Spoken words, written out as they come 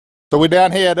So we're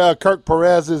down here at Kirk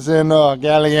Perez's in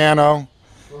Galliano.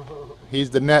 He's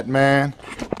the net man.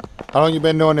 How long you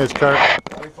been doing this, Kirk?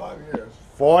 45 years.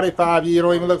 45 years? You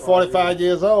don't even look 45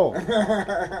 years old.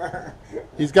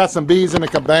 He's got some bees in the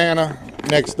cabana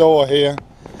next door here.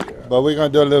 But we're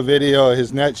going to do a little video of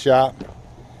his net shop.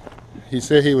 He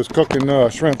said he was cooking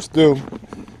shrimp stew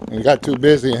and got too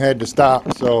busy and had to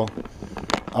stop. So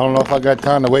I don't know if I got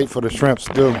time to wait for the shrimp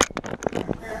stew.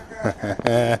 You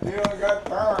don't got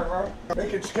time, huh?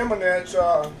 Making skimmer nets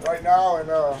right now, and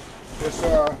it's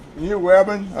new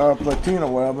webbing, platina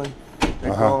webbing. They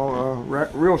call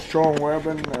real strong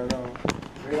webbing that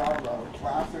made out of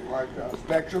plastic, like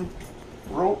spectrum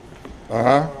rope.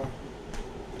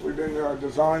 We've been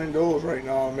designing those right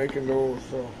now, making those.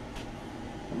 So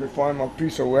let me find my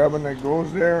piece of webbing that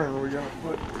goes there, and we're gonna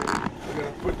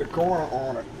put the corner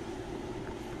on it.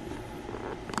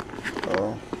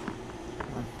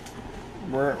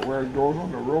 Where it goes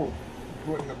on the rope,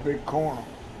 putting the big corner.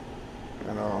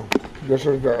 And this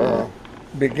is the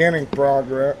beginning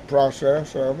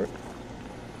process of it.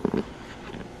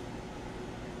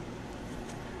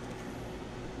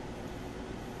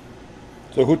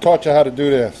 So who taught you how to do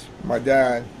this? My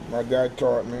dad. My dad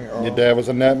taught me. Your dad was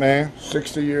a net man?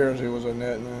 60 years he was a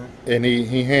net man. And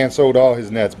he hand sewed all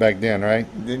his nets back then, right?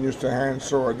 Then used to hand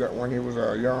sew that when he was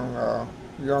a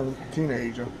young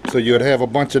teenager. So you would have a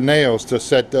bunch of nails to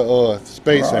set the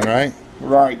spacing, right?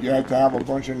 Right. You have to have a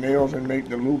bunch of nails and make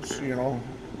the loops, you know.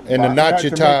 And the knot you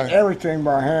tie. Everything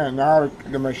by hand. Now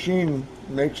the machine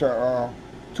makes a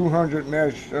 200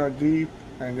 mesh deep,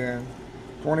 and then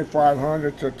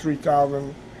 2,500 to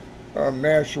 3,000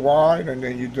 mesh wide, and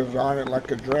then you design it like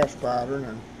a dress pattern,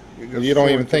 and you don't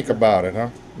even think about it, huh?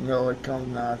 No, it comes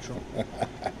natural.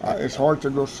 It's hard to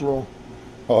go slow.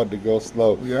 Hard to go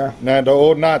slow. Yeah. Now the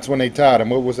old knots when they tied them,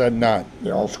 what was that knot?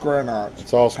 They're all square knots.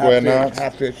 It's all square knots?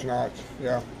 Half-inch knots,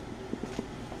 yeah.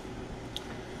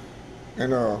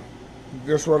 And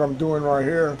this what I'm doing right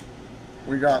here.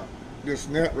 We got this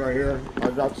net right here. I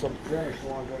got some finished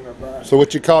ones in the back. So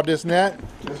what you call this net?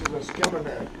 This is a skimmer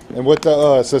net. And what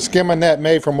it's a skimmer net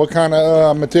made from what kind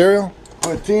of material?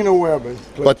 Platina webbing.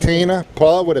 Platina,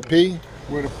 pla with a P?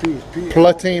 With a P.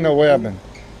 Platina webbing.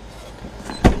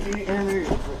 P-N-E,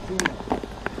 platina.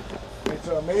 It's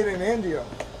made in India.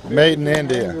 Made in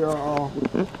India.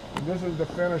 This is the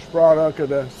finished product of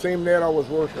the same net I was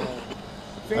working on.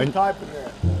 Same type of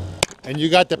net. And you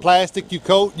got the plastic you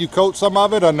coat some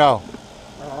of it or no?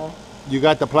 You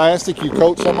got the plastic, you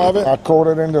coat some of it? I coat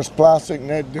it in this plastic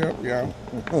net dip, yeah.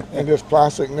 In this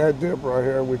plastic net dip right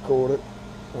here, we coat it.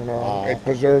 And it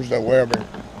preserves the webbing.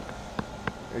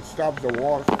 It stops the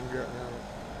water from getting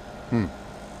in it.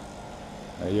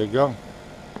 There you go.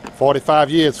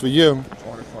 45 years for you.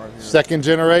 45 years. Second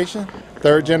generation?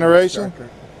 Third generation?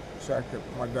 Second.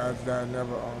 My dad's dad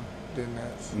never did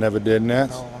nets. Never did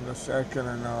nets? No, I'm the second,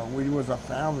 and we was a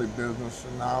family business,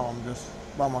 and now I'm just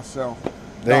by myself.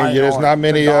 There's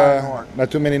not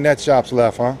too many net shops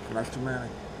left, huh? Not too many.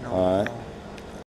 No, all right. no.